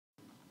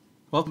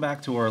Welcome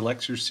back to our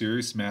lecture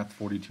series, Math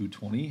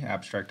 4220,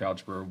 Abstract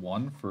Algebra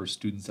 1 for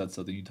students at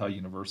Southern Utah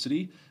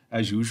University.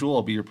 As usual,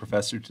 I'll be your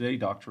professor today,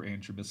 Dr.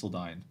 Andrew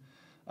Misseldine.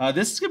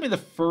 This is going to be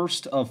the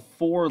first of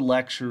 4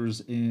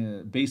 lectures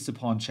based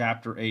upon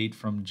Chapter 8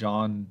 from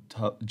John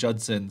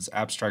Judson's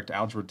Abstract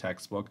Algebra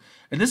textbook.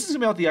 And this is going to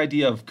be about the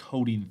idea of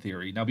coding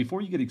theory. Now,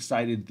 before you get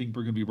excited and think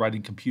we're going to be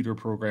writing computer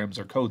programs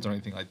or codes or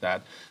anything like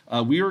that,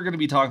 we are going to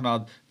be talking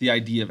about the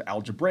idea of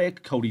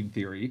algebraic coding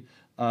theory,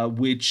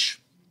 which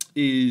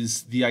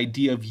is the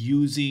idea of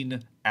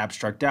using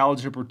abstract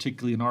algebra,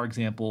 particularly in our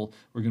example,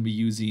 we're going to be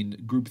using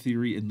group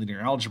theory and linear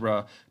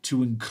algebra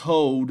to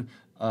encode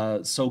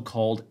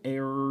so-called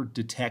error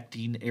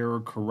detecting, error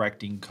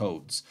correcting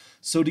codes.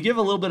 So to give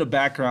a little bit of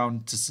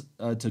background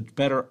to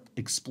better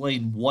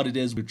explain what it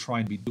is we're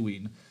trying to be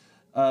doing,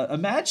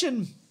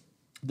 imagine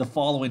the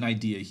following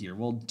idea here.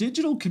 Well,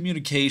 digital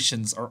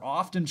communications are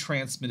often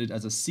transmitted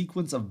as a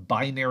sequence of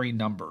binary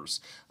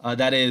numbers.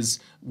 That is,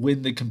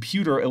 when the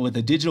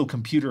digital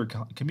computer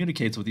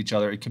communicates with each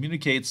other, it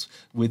communicates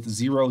with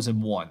zeros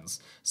and ones.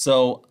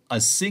 So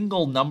a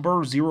single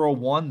number, 0 or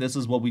 1, this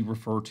is what we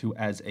refer to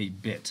as a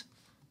bit.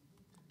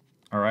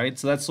 All right,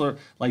 so that's sort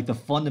of like the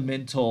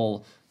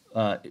fundamental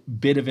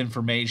bit of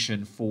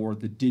information for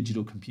the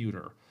digital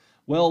computer.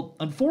 Well,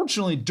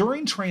 unfortunately,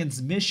 during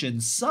transmission,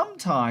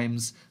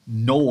 sometimes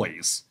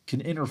noise can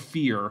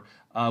interfere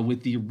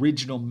with the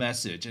original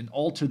message and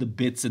alter the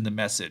bits in the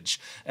message.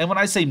 And when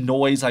I say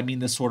noise, I mean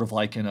this sort of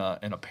like in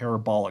a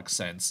parabolic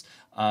sense.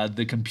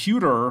 The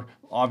computer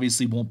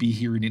obviously won't be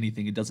hearing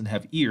anything; it doesn't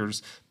have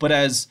ears. But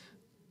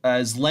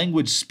as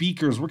language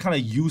speakers, we're kind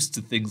of used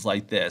to things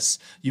like this.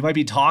 You might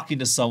be talking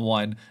to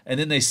someone and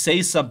then they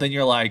say something,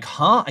 you're like,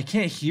 huh? I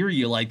can't hear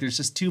you. Like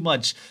there's too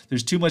much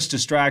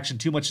distraction,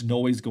 too much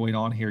noise going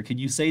on here. Can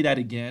you say that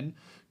again?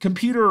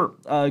 Computer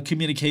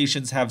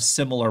communications have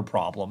similar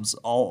problems,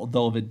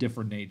 although of a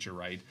different nature,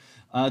 right?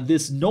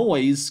 This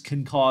noise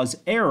can cause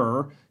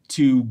error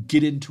to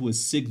get into a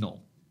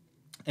signal.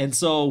 And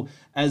so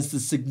as the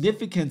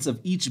significance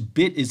of each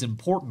bit is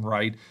important,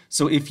 right?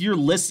 So if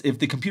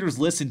the computer's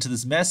listening to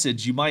this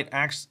message, you might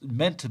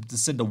meant to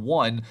send a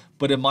 1,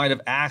 but it might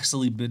have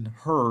actually been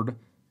heard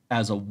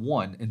as a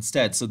 1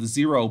 instead. So the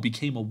 0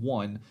 became a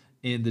 1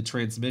 in the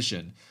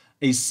transmission.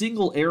 A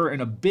single error in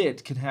a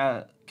bit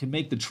can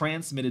make the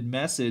transmitted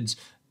message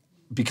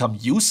become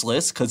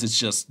useless because it's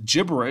just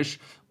gibberish,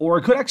 or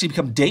it could actually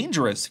become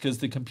dangerous because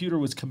the computer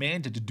was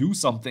commanded to do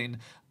something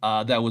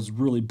that was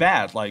really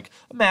bad. Like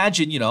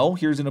imagine,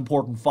 here's an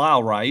important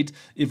file, right?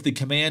 If the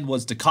command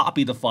was to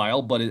copy the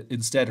file, but it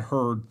instead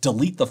heard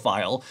delete the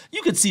file,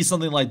 you could see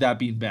something like that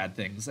being bad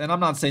things. And I'm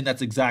not saying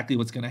that's exactly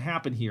what's going to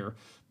happen here,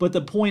 but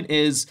the point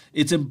is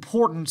it's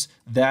important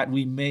that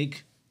we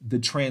make the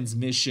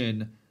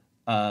transmission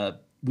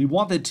we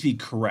want it to be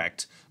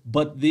correct.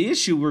 But the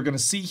issue we're going to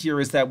see here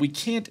is that we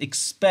can't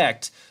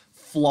expect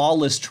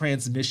flawless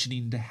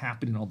transmissioning to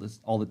happen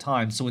all the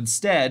time. So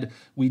instead,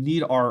 we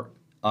need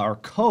our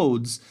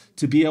codes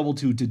to be able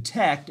to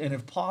detect and,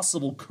 if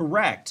possible,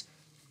 correct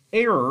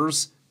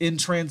errors in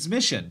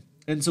transmission.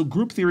 And so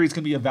group theory is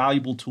going to be a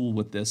valuable tool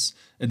with this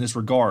in this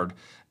regard.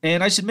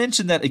 And I should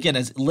mention that, again,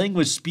 as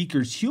language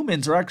speakers,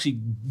 humans are actually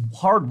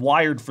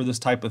hardwired for this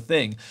type of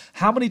thing.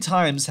 How many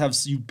times have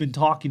you been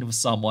talking to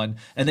someone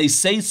and they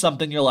say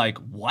something, you're like,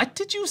 what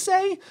did you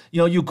say?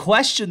 You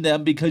question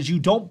them because you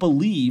don't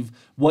believe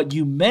what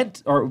you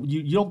meant, or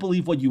you don't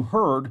believe what you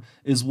heard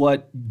is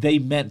what they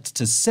meant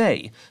to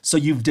say. So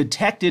you've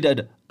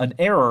detected an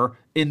error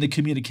in the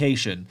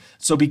communication.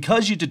 So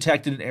because you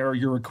detected an error,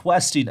 you're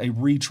requesting a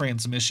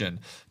retransmission.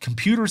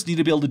 Computers need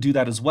to be able to do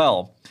that as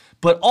well.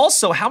 But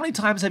also, how many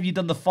times have you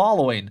done the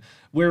following,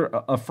 where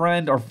a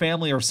friend or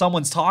family or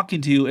someone's talking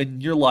to you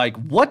and you're like,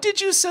 what did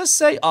you just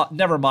say?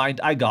 Never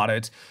mind, I got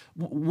it.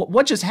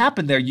 What just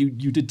happened there? You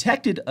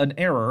detected an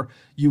error,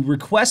 you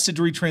requested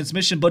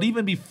retransmission, but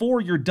even before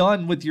you're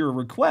done with your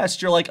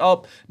request, you're like,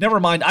 oh, never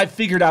mind, I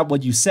figured out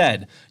what you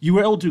said. You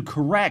were able to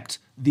correct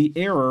the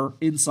error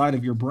inside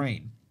of your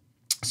brain.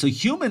 So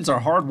humans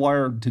are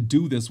hardwired to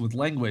do this with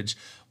language.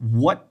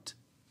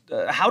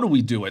 How do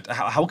we do it?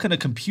 How can a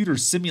computer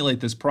simulate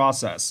this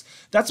process?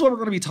 That's what we're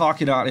going to be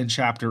talking about in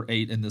Chapter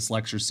 8 in this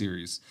lecture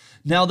series.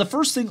 Now, the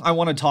first thing I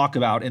want to talk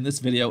about in this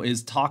video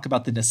is talk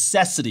about the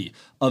necessity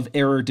of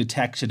error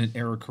detection and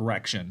error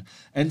correction.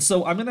 And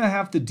so I'm going to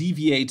have to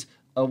deviate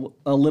a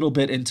little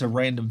bit into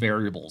random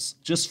variables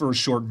just for a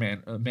short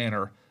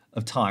manner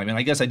of time. And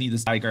I guess I need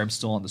this diagram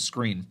still on the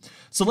screen.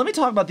 So let me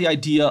talk about the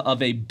idea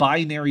of a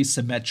binary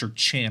symmetric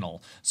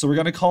channel. So we're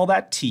going to call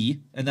that T,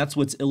 and that's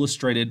what's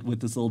illustrated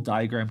with this little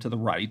diagram to the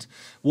right.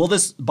 Well,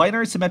 this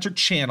binary symmetric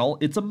channel,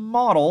 it's a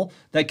model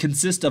that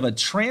consists of a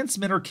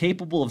transmitter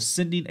capable of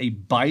sending a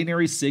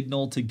binary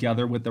signal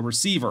together with the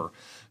receiver.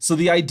 So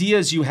the idea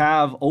is you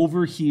have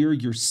over here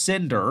your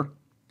sender,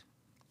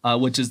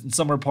 which is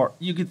somewhere part.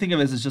 You can think of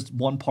it as just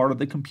one part of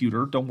the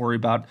computer. Don't worry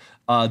about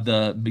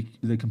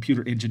the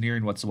computer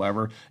engineering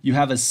whatsoever. You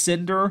have a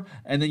sender,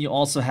 and then you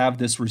also have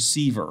this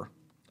receiver.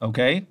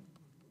 Okay.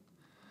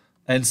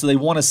 And so they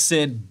want to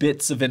send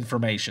bits of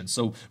information.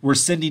 So we're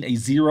sending a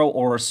 0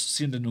 or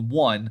sending a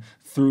 1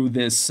 through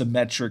this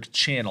symmetric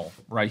channel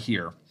right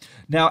here.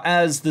 Now,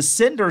 as the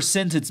sender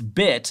sends its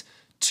bit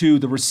to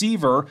the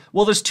receiver,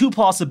 well, there's two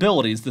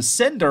possibilities. The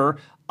sender,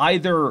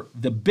 either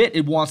the bit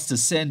it wants to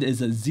send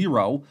is a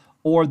 0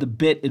 or the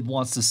bit it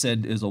wants to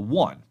send is a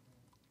 1.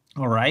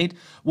 All right.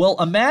 Well,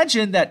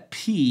 imagine that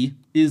P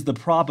is the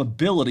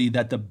probability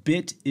that the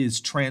bit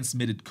is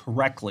transmitted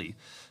correctly.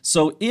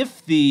 So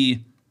if the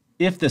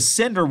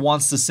sender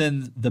wants to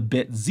send the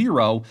bit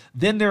 0,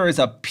 then there is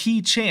a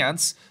P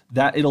chance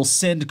that it'll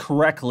send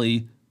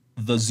correctly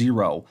the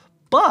 0.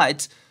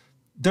 But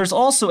there's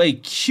also a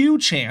Q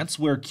chance,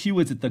 where Q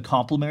is the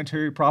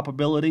complementary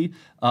probability.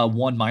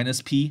 1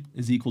 minus P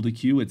is equal to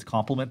Q. It's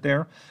complement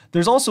there.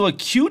 There's also a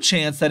Q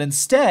chance that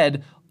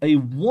instead a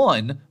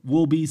 1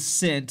 will be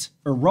sent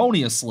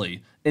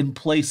erroneously in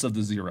place of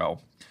the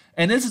 0.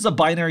 And this is a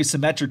binary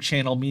symmetric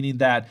channel, meaning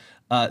that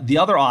the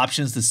other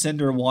options, the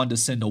sender wanted to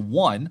send a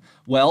 1,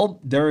 well,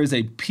 there is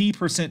a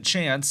P%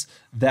 chance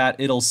that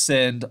it'll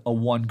send a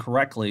 1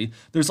 correctly.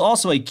 There's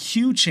also a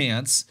Q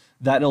chance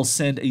that it'll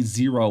send a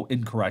 0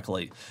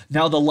 incorrectly.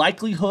 Now, the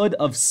likelihood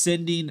of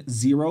sending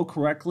 0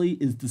 correctly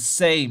is the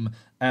same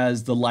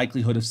as the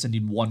likelihood of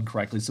sending 1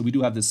 correctly. So we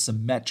do have this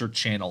symmetric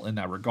channel in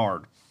that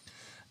regard.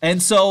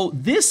 And so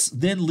this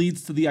then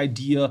leads to the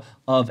idea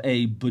of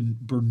a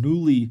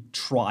Bernoulli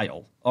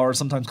trial, or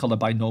sometimes called a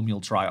binomial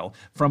trial,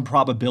 from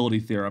probability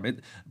theorem.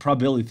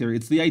 Probability theory,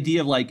 it's the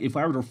idea of, like, if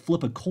I were to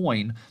flip a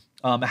coin,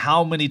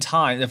 how many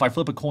times, if I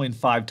flip a coin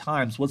 5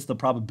 times, what's the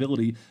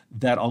probability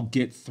that I'll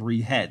get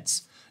 3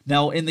 heads?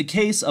 Now, in the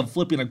case of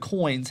flipping a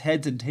coin,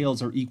 heads and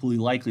tails are equally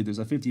likely. There's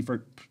a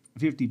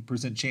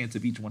 50% chance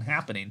of each one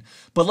happening.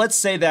 But let's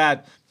say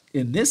that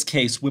in this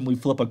case, when we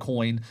flip a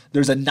coin,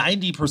 there's a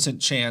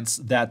 90% chance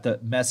that the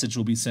message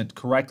will be sent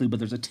correctly, but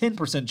there's a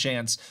 10%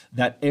 chance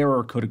that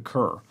error could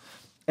occur.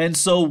 And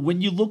so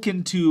when you look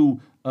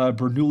into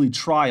Bernoulli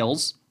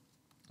trials,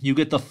 you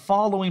get the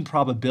following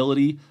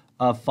probability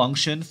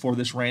function for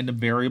this random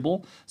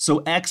variable. So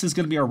X is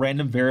going to be a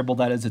random variable,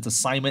 that is, its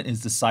assignment is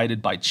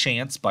decided by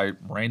chance, by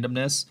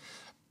randomness.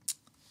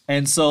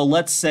 And so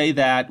let's say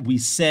that we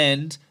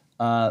send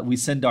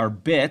our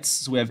bits,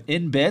 so we have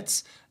n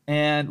bits,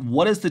 and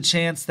what is the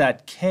chance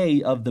that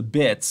k of the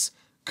bits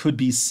could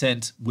be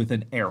sent with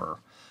an error?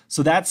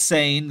 So that's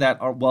saying that,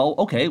 well,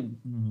 okay,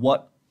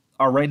 what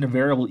our random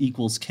variable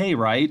equals k,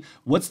 right?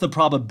 What's the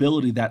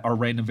probability that our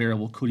random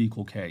variable could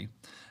equal k?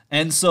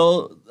 And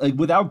so,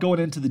 without going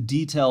into the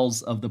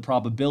details of the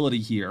probability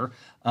here,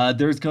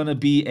 there's going to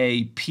be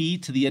a p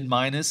to the n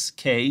minus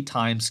k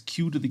times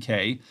q to the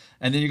k,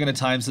 and then you're going to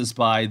times this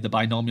by the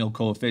binomial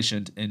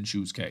coefficient and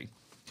choose k.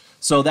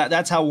 So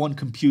that's how one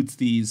computes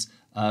these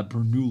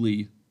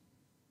Bernoulli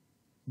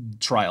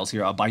trials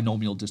here, a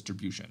binomial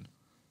distribution.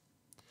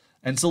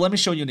 And so let me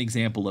show you an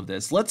example of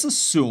this. Let's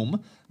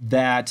assume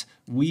that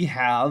we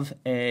have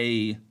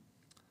a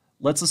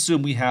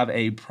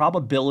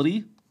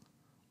probability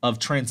of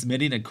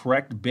transmitting a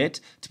correct bit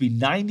to be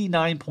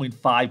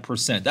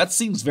 99.5%. That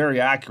seems very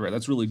accurate.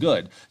 That's really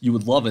good. You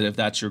would love it if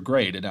that's your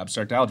grade in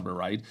abstract algebra,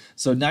 right?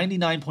 So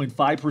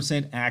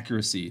 99.5%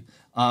 accuracy.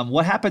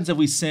 What happens if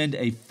we send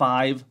a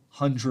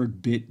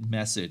 500-bit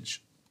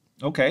message?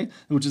 Okay,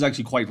 which is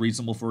actually quite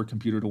reasonable for a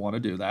computer to want to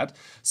do that.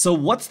 So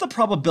what's the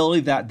probability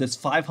that this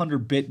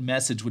 500-bit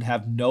message would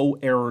have no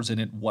errors in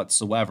it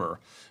whatsoever?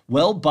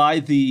 Well,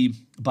 by the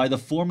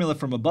formula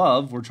from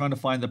above, we're trying to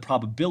find the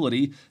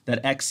probability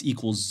that x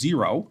equals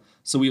 0.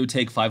 So we would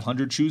take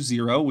 500, choose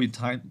 0. We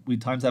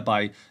times that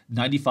by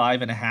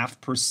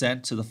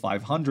 95.5% to the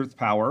 500th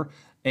power,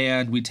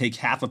 and we take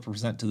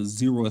 0.5% to the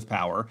 0th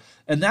power,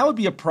 and that would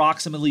be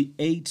approximately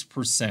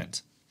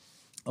 8%.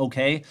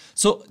 Okay,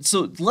 so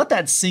let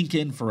that sink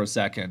in for a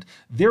second.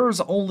 There is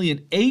only an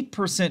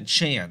 8%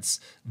 chance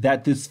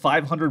that this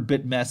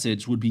 500-bit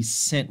message would be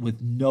sent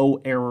with no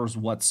errors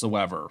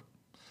whatsoever.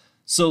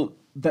 So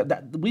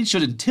that we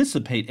should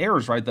anticipate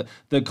errors, right?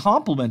 The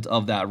complement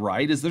of that,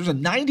 right, is there's a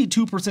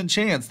 92%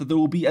 chance that there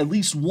will be at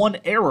least one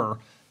error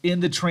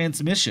in the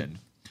transmission.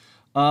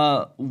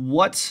 So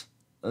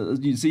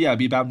yeah, it'd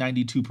be about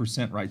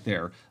 92% right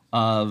there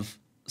of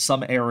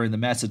some error in the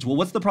message. Well,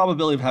 what's the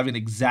probability of having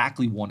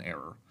exactly one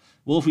error?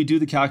 Well, if we do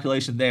the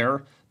calculation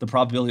there, the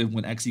probability of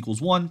when x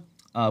equals 1,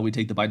 we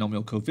take the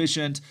binomial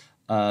coefficient,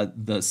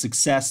 the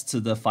success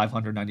to the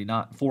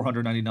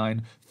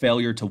 499,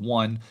 failure to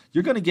 1,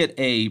 you're going to get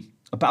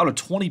about a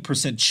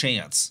 20%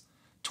 chance,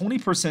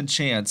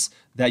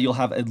 that you'll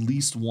have at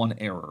least one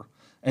error.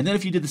 And then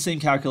if you did the same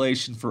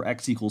calculation for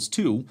x equals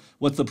 2,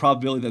 what's the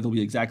probability that there'll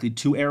be exactly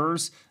 2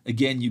 errors?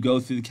 Again, you go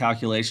through the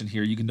calculation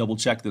here. You can double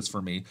check this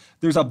for me.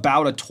 There's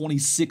about a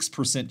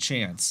 26%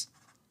 chance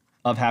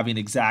of having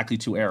exactly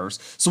 2 errors.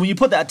 So when you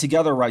put that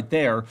together right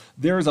there,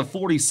 there's a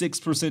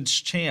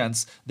 46%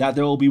 chance that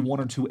there will be 1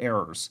 or 2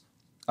 errors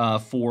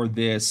for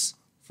this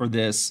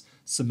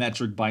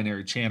symmetric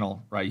binary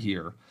channel right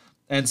here.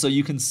 And so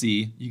you can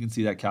see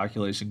that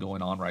calculation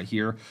going on right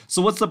here.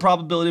 So what's the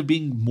probability of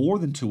being more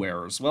than 2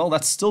 errors? Well,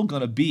 that's still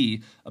going to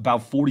be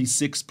about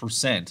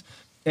 46%.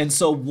 And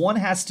so one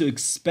has to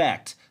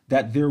expect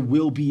that there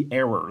will be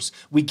errors.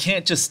 We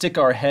can't just stick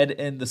our head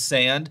in the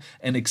sand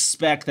and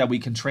expect that we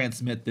can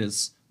transmit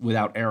this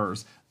without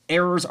errors.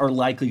 Errors are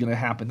likely going to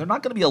happen. They're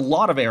not going to be a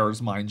lot of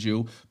errors, mind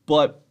you,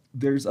 but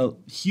there's a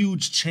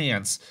huge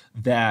chance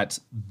that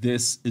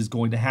this is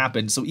going to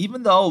happen. So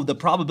even though the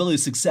probability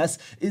of success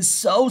is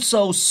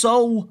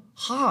so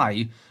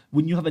high,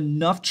 when you have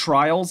enough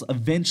trials,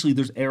 eventually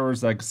there's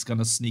errors that's going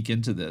to sneak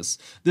into this.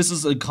 This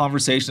is a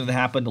conversation that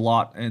happened a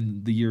lot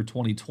in the year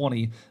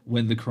 2020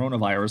 when the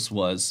coronavirus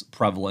was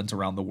prevalent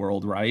around the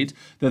world, right?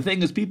 The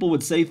thing is, people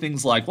would say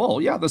things like,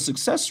 well, yeah, the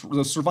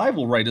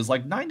survival rate is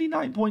like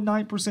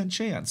 99.9%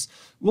 chance.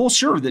 Well,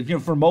 sure,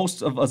 that for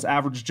most of us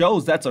average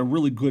Joes, that's a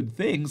really good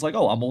thing. It's like,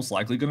 oh, I'm most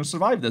likely going to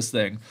survive this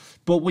thing.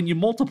 But when you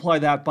multiply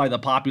that by the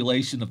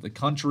population of the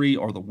country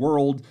or the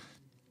world,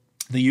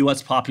 the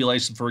U.S.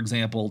 population, for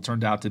example,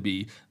 turned out to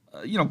be,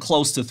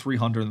 close to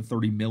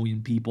 330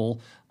 million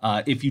people.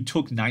 If you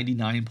took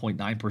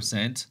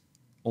 99.9%,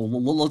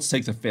 well, let's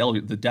take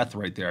the death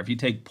rate there. If you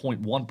take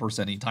 0.1%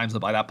 and you times it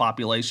by that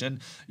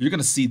population, you're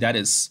going to see that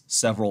is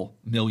several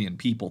million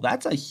people.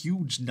 That's a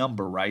huge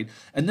number, right?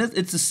 And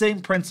it's the same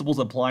principles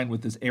applying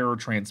with this error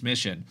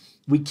transmission.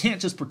 We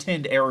can't just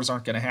pretend errors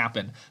aren't going to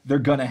happen. They're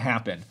going to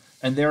happen.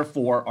 And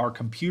therefore, our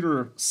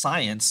computer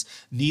science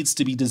needs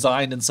to be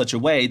designed in such a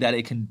way that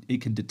it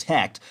can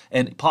detect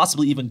and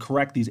possibly even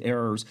correct these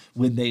errors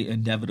when they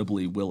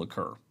inevitably will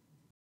occur.